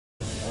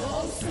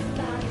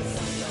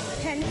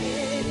Can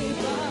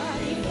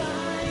anybody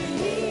find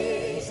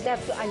me?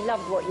 Steph, I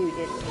loved what you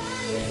did.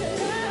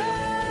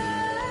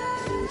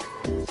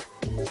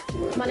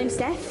 My name's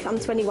Steph, I'm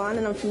 21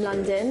 and I'm from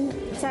London.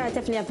 So I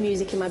definitely have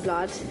music in my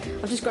blood.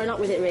 I've just grown up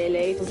with it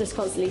really. I was just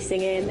constantly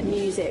singing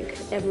music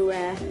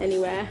everywhere,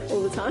 anywhere,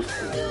 all the time.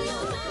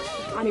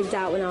 I moved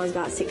out when I was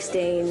about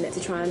 16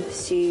 to try and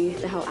pursue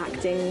the whole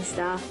acting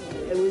stuff.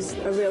 It was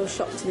a real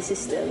shock to the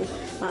system,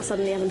 like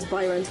suddenly having to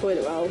buy your own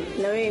toilet roll,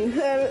 you know what I mean?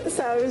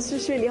 So it was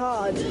just really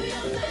hard.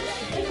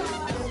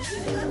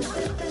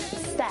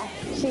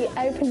 Steph, she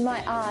opened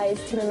my eyes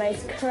to the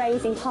most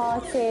crazy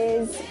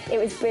parties. It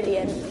was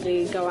brilliant.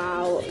 We go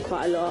out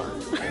quite a lot.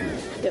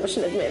 I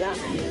shouldn't admit that.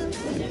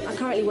 I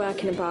currently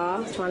work in a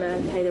bar, trying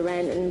to pay the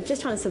rent and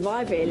just trying to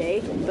survive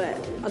really, but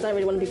I don't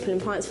really want to be pulling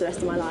pints for the rest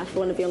of my life. I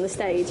want to be on the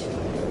stage. It's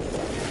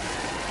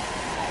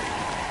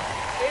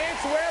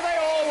where they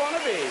all want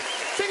to be.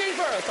 Singing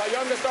first, our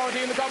youngest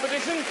artist in the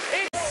competition,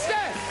 it's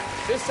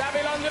Steph. This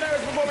savvy Londoner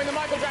is performing the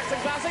Michael Jackson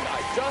classic,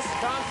 I Just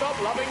Can't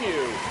Stop Loving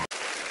You.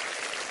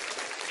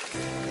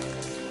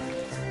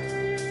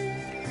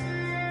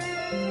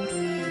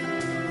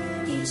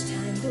 Each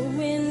time the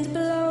wind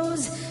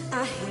blows,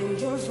 I hear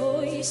your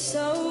voice,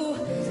 so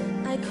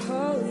I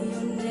call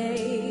your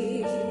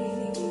name.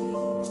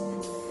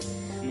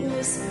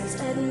 Whispers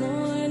at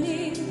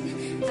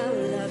morning, our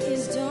love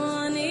is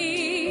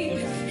dawning.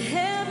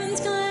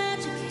 Heaven's glad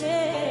you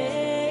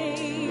came.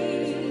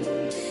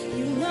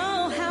 You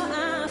know how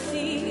I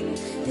feel,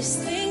 this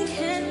thing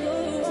can't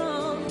go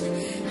wrong.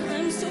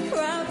 I'm so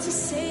proud to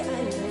say I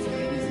love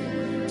you.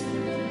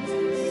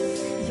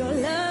 Your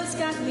love's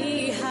got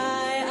me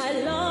high, I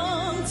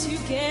long to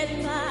get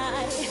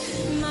by.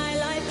 My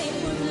life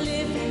ain't worth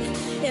living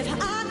if I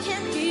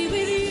can't be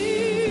with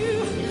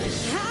you.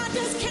 I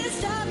just can't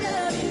stop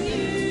loving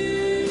you.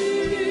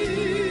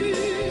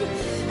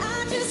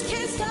 I just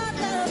can't stop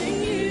loving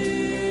you.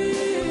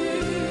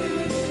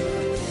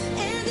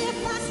 And if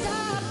I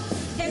stop,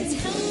 then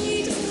tell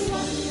me just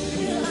what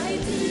will I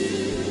do?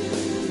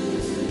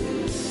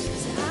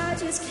 'Cause I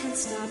just can't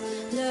stop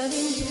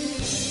loving you.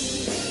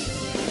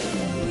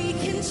 We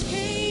can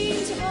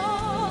change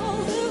all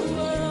the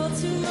world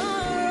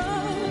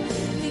tomorrow.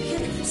 We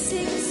can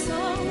sing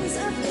songs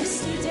of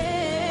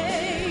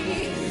yesterday.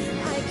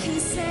 I can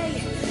say,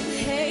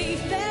 hey,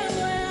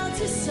 farewell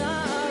to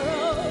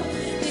sorrow.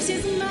 This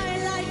is my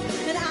life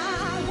and I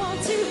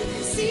want to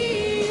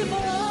see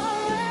for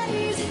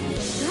always.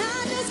 I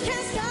just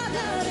can't stop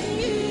loving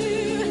you.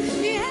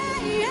 Yeah,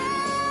 yeah.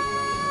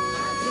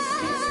 I just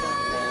can't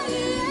stop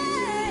loving you.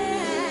 Yeah.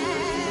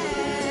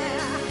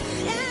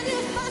 And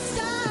if I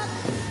stop,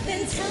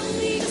 then tell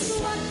me just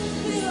what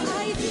will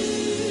I do?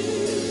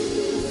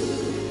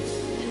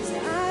 'Cause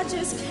I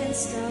just can't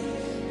stop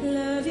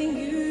loving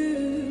you.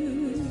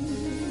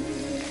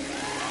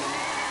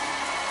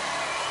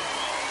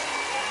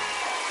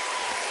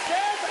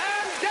 Steph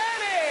and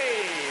Danny!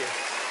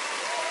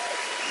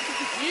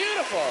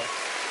 Beautiful.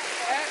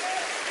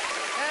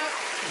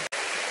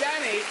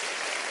 Danny,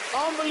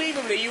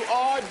 unbelievably, you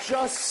are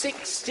just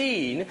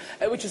 16,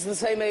 which is the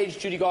same age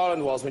Judy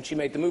Garland was when she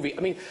made the movie.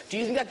 I mean, do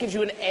you think that gives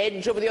you an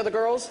edge over the other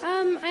girls?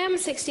 I am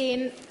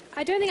 16.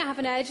 I don't think I have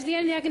an edge. The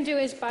only thing I can do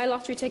is buy a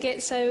lottery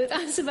ticket, so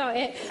that's about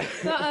it.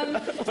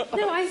 But,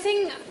 no, I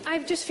think I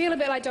just feel a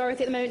bit like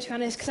Dorothy at the moment, to be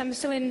honest, because I'm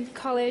still in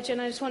college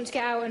and I just want to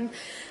get out, and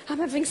I'm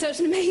having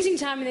such an amazing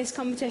time in this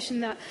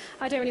competition that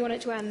I don't really want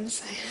it to end.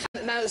 So.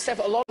 Now, Steph,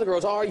 a lot of the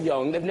girls are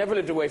young. They've never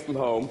lived away from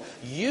home.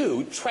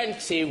 You,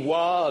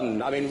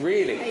 21. I mean,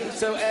 really.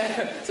 So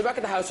back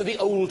at the house, are the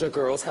older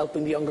girls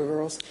helping the younger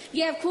girls?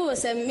 Yeah, of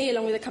course. Me,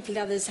 along with a couple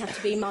of others, have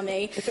to be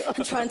mummy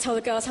and try and tell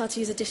the girls how to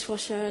use a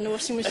dishwasher and a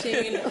washing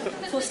machine.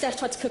 Poor Steph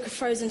tried to cook a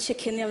frozen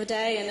chicken the other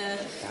day, and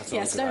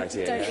That's don't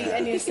idea, eat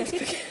any of Steph's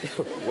cooking.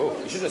 Whoa,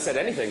 you shouldn't have said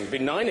anything. There'd be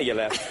 9 of you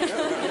left.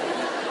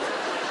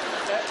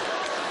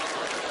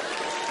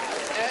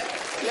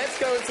 Let's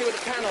go and see what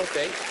the panel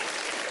think.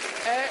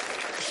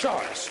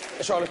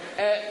 Charlotte,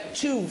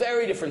 two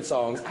very different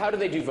songs. How do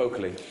they do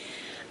vocally?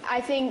 I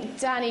think,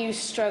 Danny, you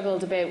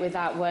struggled a bit with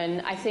that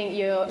one. I think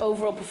your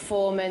overall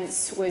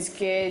performance was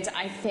good.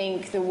 I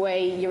think the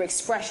way your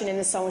expression in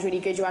the song was really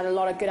good. You had a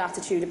lot of good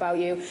attitude about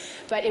you.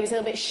 But it was a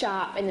little bit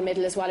sharp in the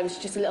middle as well. It was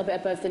just a little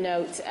bit above the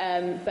note.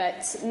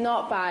 But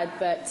not bad,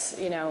 but,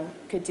 you know,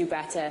 could do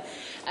better.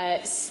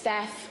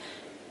 Steph,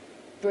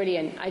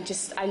 brilliant.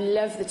 I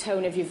love the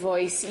tone of your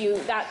voice.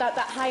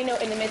 That high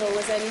note in the middle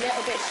was a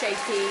little bit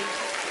shaky.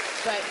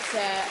 But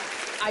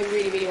I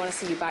really, really want to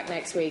see you back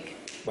next week.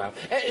 Wow.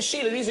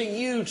 Sheila, these are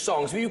huge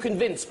songs. Were you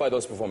convinced by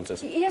those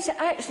performances? Yes,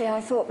 actually,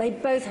 I thought they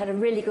both had a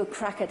really good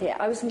crack at it.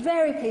 I was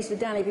very pleased with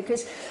Danny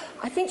because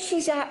I think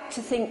she's apt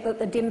to think that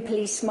the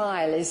dimply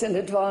smile is an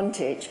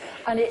advantage,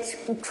 and it's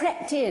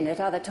crept in at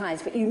other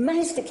times, but you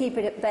managed to keep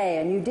it at bay,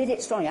 and you did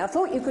it strongly. I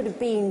thought you could have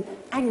been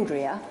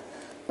angrier,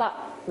 but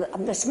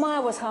the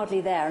smile was hardly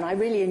there, and I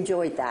really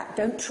enjoyed that.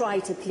 Don't try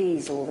to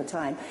please all the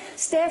time.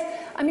 Steph,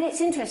 I mean,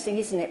 it's interesting,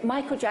 isn't it?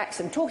 Michael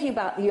Jackson, talking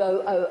about the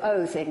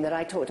O-O-O thing that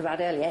I talked about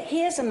earlier,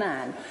 here's a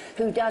man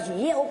who does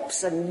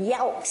yelps and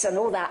yelks and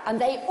all that, and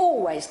they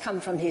always come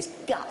from his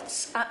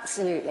guts,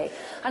 absolutely.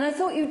 And I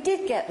thought you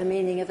did get the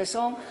meaning of the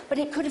song, but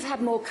it could have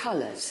had more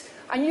colours.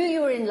 I knew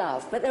you were in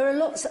love, but there are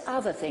lots of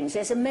other things.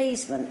 There's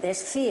amazement,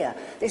 there's fear,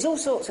 there's all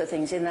sorts of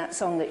things in that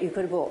song that you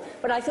could have brought.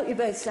 But I thought you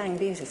both sang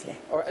beautifully.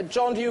 All right,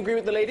 John, do you agree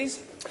with the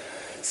ladies?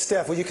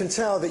 Steph, well, you can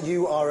tell that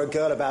you are a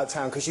girl about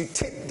town because you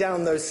tick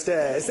down those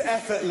stairs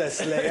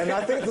effortlessly, and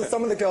I think that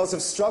some of the girls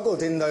have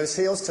struggled in those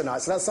heels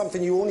tonight, so that's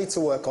something you all need to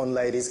work on,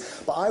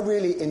 ladies. But I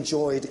really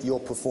enjoyed your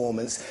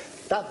performance.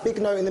 That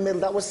big note in the middle,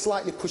 that was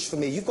slightly pushed for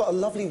me. You've got a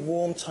lovely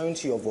warm tone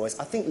to your voice.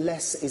 I think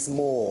less is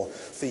more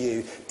for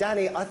you.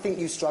 Danny, I think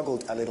you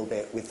struggled a little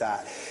bit with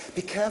that.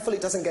 Be careful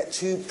it doesn't get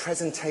too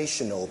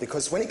presentational,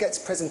 because when it gets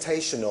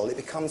presentational, it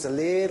becomes a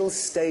little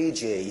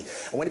stagey.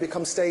 And when it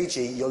becomes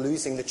stagey, you're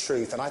losing the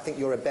truth. And I think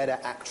you're a better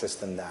actress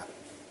than that.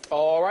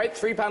 All right,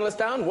 3 panellists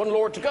down, 1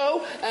 lord to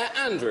go.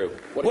 Andrew,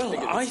 what do you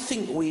think? Well, I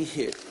think we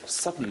hit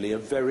suddenly a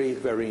very,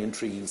 very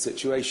intriguing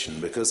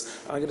situation, because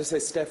I'm going to say,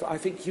 Steph, I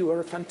think you are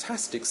a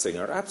fantastic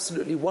singer,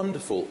 absolutely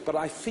wonderful, but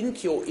I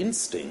think your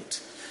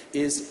instinct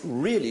is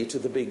really to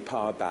the big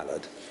power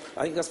ballad.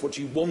 I think that's what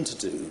you want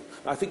to do.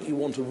 I think you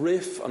want to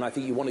riff, and I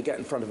think you want to get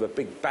in front of a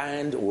big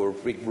band or a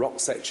big rock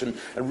section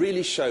and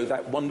really show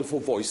that wonderful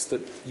voice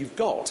that you've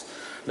got.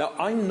 Now,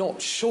 I'm not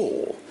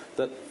sure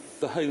that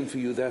the home for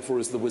you, therefore,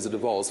 is The Wizard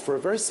of Oz, for a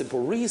very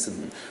simple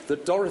reason,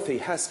 that Dorothy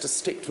has to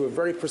stick to a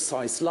very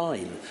precise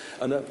line,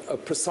 and a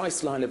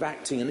precise line of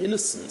acting and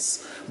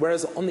innocence.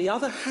 Whereas, on the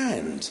other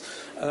hand,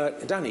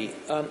 Danny,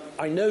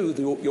 I know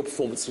your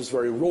performance was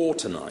very raw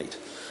tonight,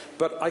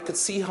 but I could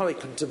see how it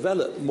could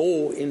develop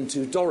more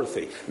into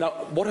Dorothy. Now,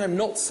 what I'm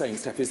not saying,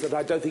 Steph, is that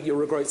I don't think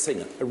you're a great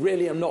singer. I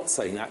really am not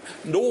saying that.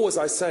 Nor was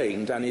I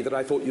saying, Danny, that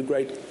I thought you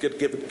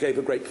gave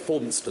a great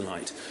performance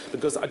tonight,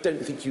 because I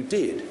don't think you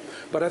did.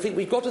 But I think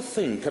we've got to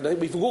think, and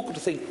we've all got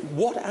to think,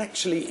 what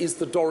actually is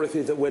the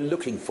Dorothy that we're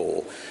looking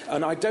for?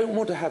 And I don't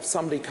want to have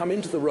somebody come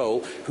into the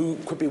role who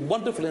could be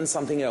wonderful in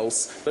something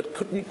else, but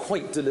couldn't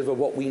quite deliver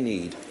what we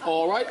need.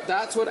 All right,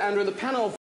 that's what Andrew and the panel